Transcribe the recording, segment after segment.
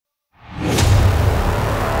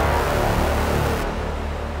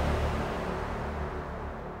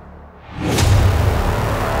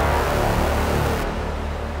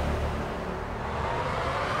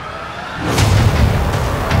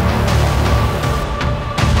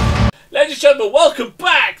gentlemen, welcome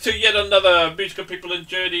back to yet another Musical People and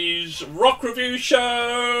Journeys rock review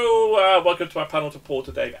show. Welcome to my panel, to Paul,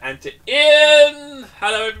 to Dave, and to Ian.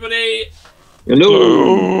 Hello, everybody.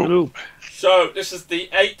 Hello. Hello. So, this is the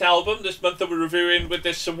 8th album this month that we're reviewing with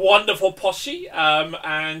this wonderful posse,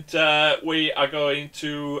 and we are going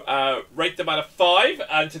to rate them out of 5.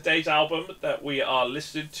 And today's album that we are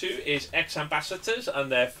listening to is Ex-Ambassadors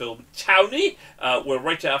and their film Townie. We'll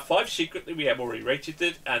rate it out of 5 secretly. We have already rated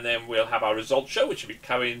it, and then we'll have our results show, which will be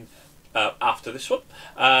coming after this one,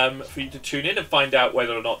 for you to tune in and find out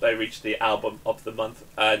whether or not they reached the album of the month,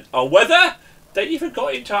 and or whether they even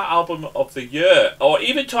got into our album of the year, or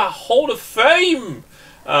even to our Hall of Fame.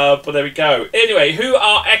 But there we go. Anyway, who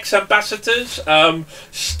are Ex-Ambassadors?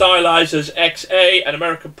 Stylized as XA, an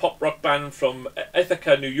American pop rock band from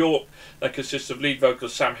Ithaca, New York, that consists of lead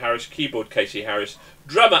vocals Sam Harris, keyboard Casey Harris,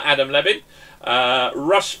 drummer Adam Levin.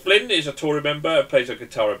 Russ Flynn is a touring member and plays a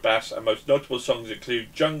guitar and bass, and most notable songs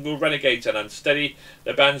include Jungle, Renegades and Unsteady.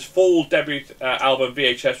 The band's full debut album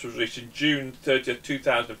VHS was released in June 30th,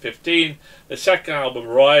 2015. The second album,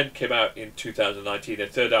 Ryan, came out in 2019. Their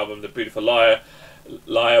third album, The Beautiful Liar,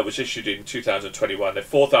 was issued in 2021. Their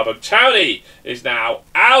fourth album, Townie, is now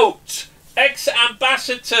out.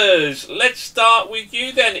 Ex-Ambassadors. Let's start with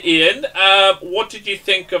you then, Ian. What did you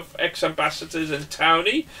think of Ex-Ambassadors and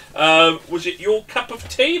Townie? Was it your cup of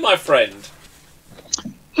tea, my friend?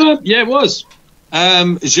 Yeah, it was.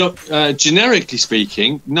 Generically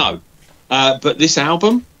speaking, no. But this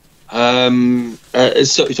album,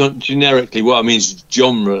 generically, what I mean is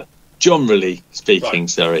generally speaking, right.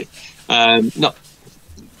 Sorry. No.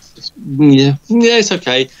 Yeah, it's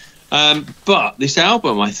okay. But this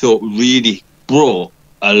album, I thought, really brought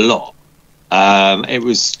a lot. It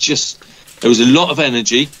was a lot of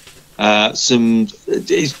energy.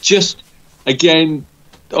 It's just, again,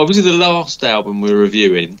 obviously the last album we're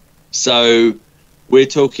reviewing. So we're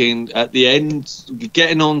talking at the end,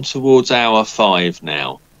 getting on towards hour 5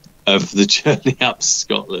 now of the journey up to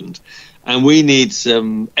Scotland. And we need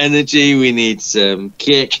some energy. We need some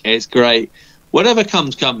kick. It's great. Whatever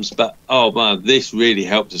comes, but oh man, this really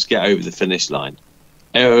helped us get over the finish line.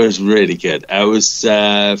 It was really good. It was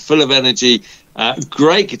full of energy,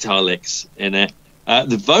 great guitar licks in it.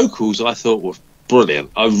 The vocals I thought were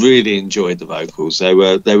brilliant. I really enjoyed the vocals. They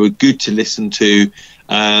were good to listen to,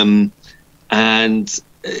 and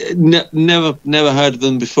never heard of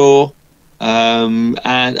them before. And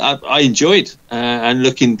I enjoyed, and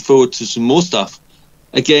looking forward to some more stuff.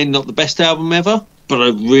 Again, not the best album ever, but I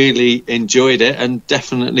really enjoyed it, and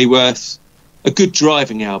definitely worth a good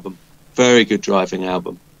driving album. Very good driving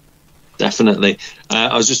album. Definitely.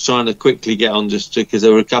 I was just trying to quickly get on just because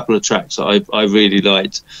there were a couple of tracks that I really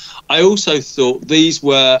liked. I also thought these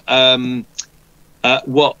were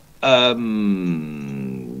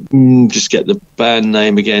just get the band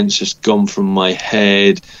name again, it's just gone from my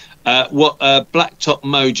head. What Blacktop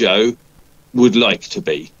Mojo would like to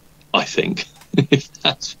be, I think. If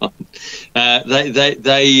that's fun.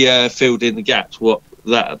 They filled in the gaps what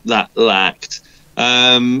that lacked.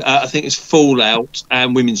 I think it's Fallout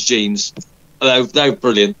and Women's Jeans. They were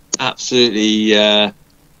brilliant, absolutely,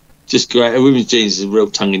 just great. Women's Jeans is a real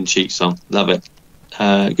tongue-in-cheek song. Love it.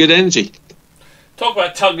 Good energy. Talk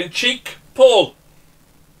about tongue-in-cheek, Paul.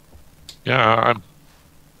 Yeah,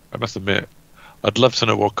 I must admit, I'd love to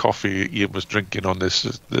know what coffee Ian was drinking on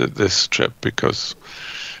this trip, because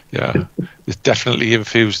yeah, it's definitely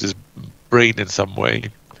infused his brain in some way.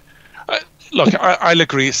 Look, I'll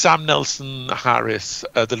agree. Sam Nelson Harris,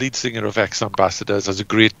 the lead singer of Ex-Ambassadors, has a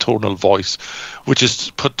great tonal voice, which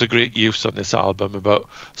is put to great use on this album, about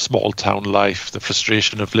small town life, the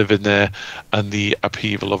frustration of living there, and the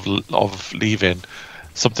upheaval of leaving.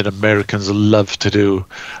 Something Americans love to do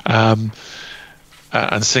and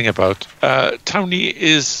sing about. Townie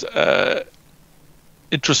is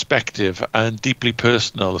introspective and deeply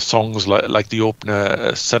personal. Songs like the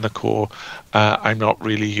opener, Seneca, I'm Not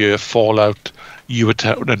Really Here, Fallout, You Were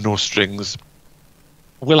Town and No Strings,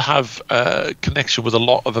 will have a connection with a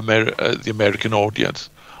lot of the American audience.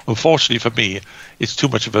 Unfortunately for me, it's too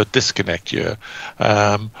much of a disconnect here.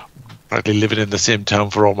 Practically living in the same town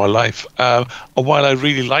for all my life. And while I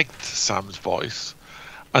really liked Sam's voice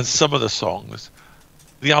and some of the songs,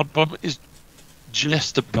 the album is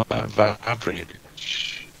just above average.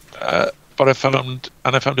 But I found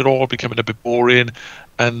it all becoming a bit boring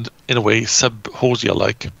and, in a way,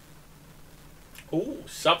 sub-Hosier-like. Ooh,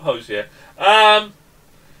 sub-Hosier.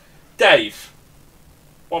 Dave,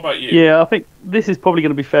 what about you? Yeah, I think this is probably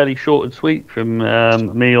going to be fairly short and sweet from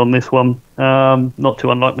me on this one. Not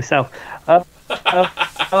too unlike myself.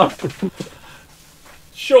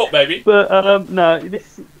 Short, maybe. But no,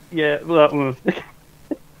 Yeah, well,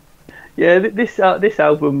 yeah. This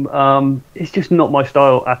album is just not my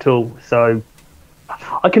style at all. So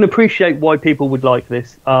I can appreciate why people would like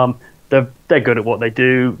this. They're good at what they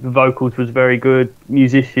do. The vocals was very good.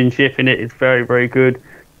 Musicianship in it is very, very good.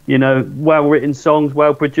 You know, well written songs,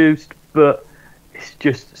 well produced, but it's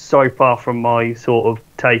just so far from my sort of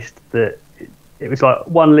taste that it was like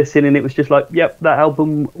one listen and it was just like, yep, that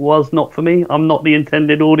album was not for me. I'm not the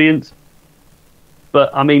intended audience.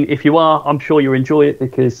 But I mean, if you are, I'm sure you'll enjoy it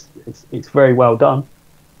because it's very well done.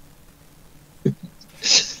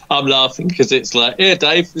 I'm laughing because it's like, yeah,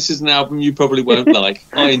 Dave, this is an album you probably won't like.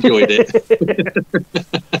 I enjoyed it.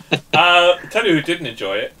 Tell you who didn't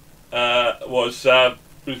enjoy it was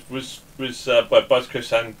Buzz,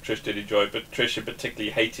 Chris and Trish did enjoy it, but Trish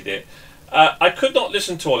particularly hated it. I could not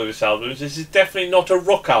listen to all of his albums. This is definitely not a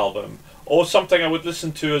rock album or something I would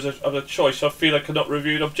listen to as a choice. So I feel I cannot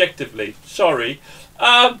review it objectively. Sorry.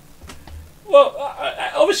 Well,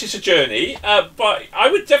 obviously it's a journey, but I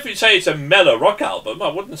would definitely say it's a mellow rock album. I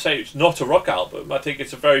wouldn't say it's not a rock album. I think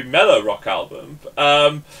it's a very mellow rock album.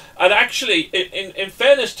 And actually, in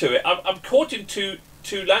fairness to it, I'm caught in two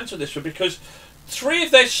lands with this one because 3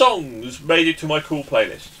 of their songs made it to my cool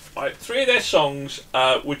playlist. Right? 3 of their songs,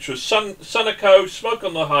 which was Sunoco, Smoke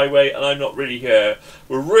on the Highway, and I'm Not Really Here,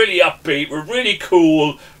 were really upbeat, were really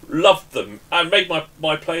cool, loved them, and made my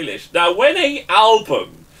playlist. Now, when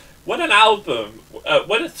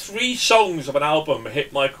 3 songs of an album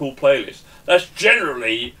hit my cool playlist, that's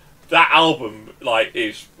generally that album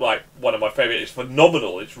is one of my favourite. It's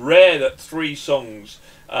phenomenal. It's rare that 3 songs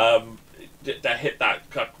that hit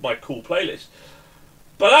my cool playlist.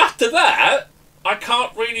 But after that, I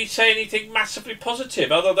can't really say anything massively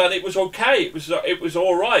positive other than it was okay. It was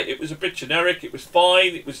all right. It was a bit generic. It was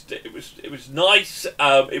fine. It was nice.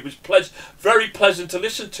 It was very pleasant to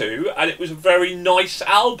listen to, and it was a very nice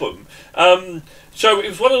album. So it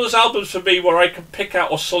was one of those albums for me where I can pick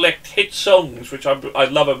out or select hit songs, which I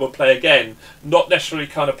love and will play again. Not necessarily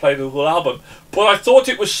kind of play the whole album, but I thought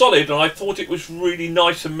it was solid, and I thought it was really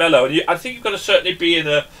nice and mellow. And I think you've got to certainly be in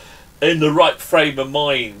the right frame of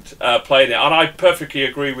mind playing it, and I perfectly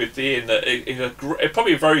agree with Ian that it's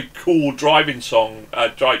probably a very cool driving song.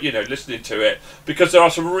 Listening to it because there are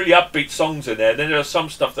some really upbeat songs in there. Then there are some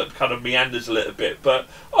stuff that kind of meanders a little bit, but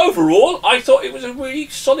overall, I thought it was a really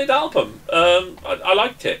solid album. I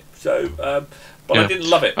liked it, but I didn't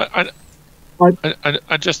love it.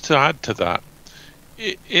 And just to add to that,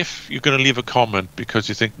 if you're going to leave a comment because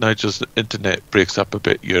you think Nigel's internet breaks up a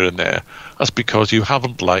bit here and there, that's because you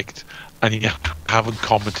haven't liked and you haven't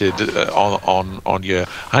commented on your,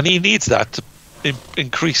 and he needs that to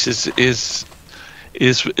increase his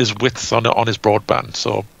width on his broadband.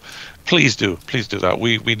 So please do that.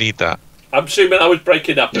 We need that. I'm assuming I was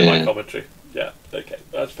breaking up in my commentary. Yeah, okay,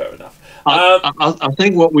 that's fair enough. I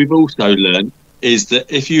think what we've also learned is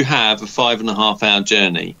that if you have a 5.5-hour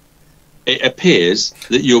journey, it appears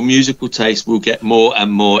that your musical taste will get more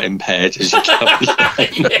and more impaired as you go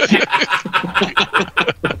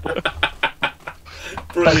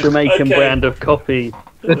along. Jamaican brand of coffee.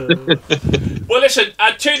 Well, listen,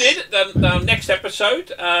 tune in the next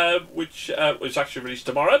episode, which was actually released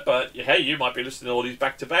tomorrow, but hey, you might be listening to all these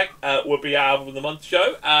back-to-back, will be our Album of the Month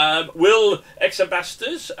show. Will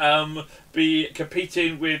Ex-Ambassadors be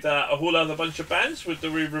competing with a whole other bunch of bands that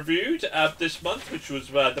we reviewed this month, which was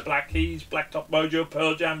the Black Keys, Blacktop Mojo,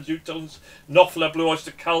 Pearl Jam, Zootons, Knopfler, Blue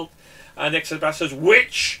Oyster Cult, and Ex-Ambassadors,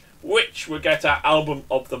 which will get our Album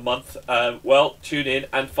of the Month. Well, tune in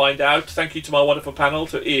and find out. Thank you to my wonderful panel,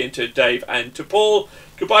 to Ian, to Dave, and to Paul.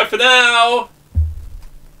 Goodbye for now.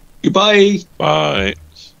 Goodbye. Bye.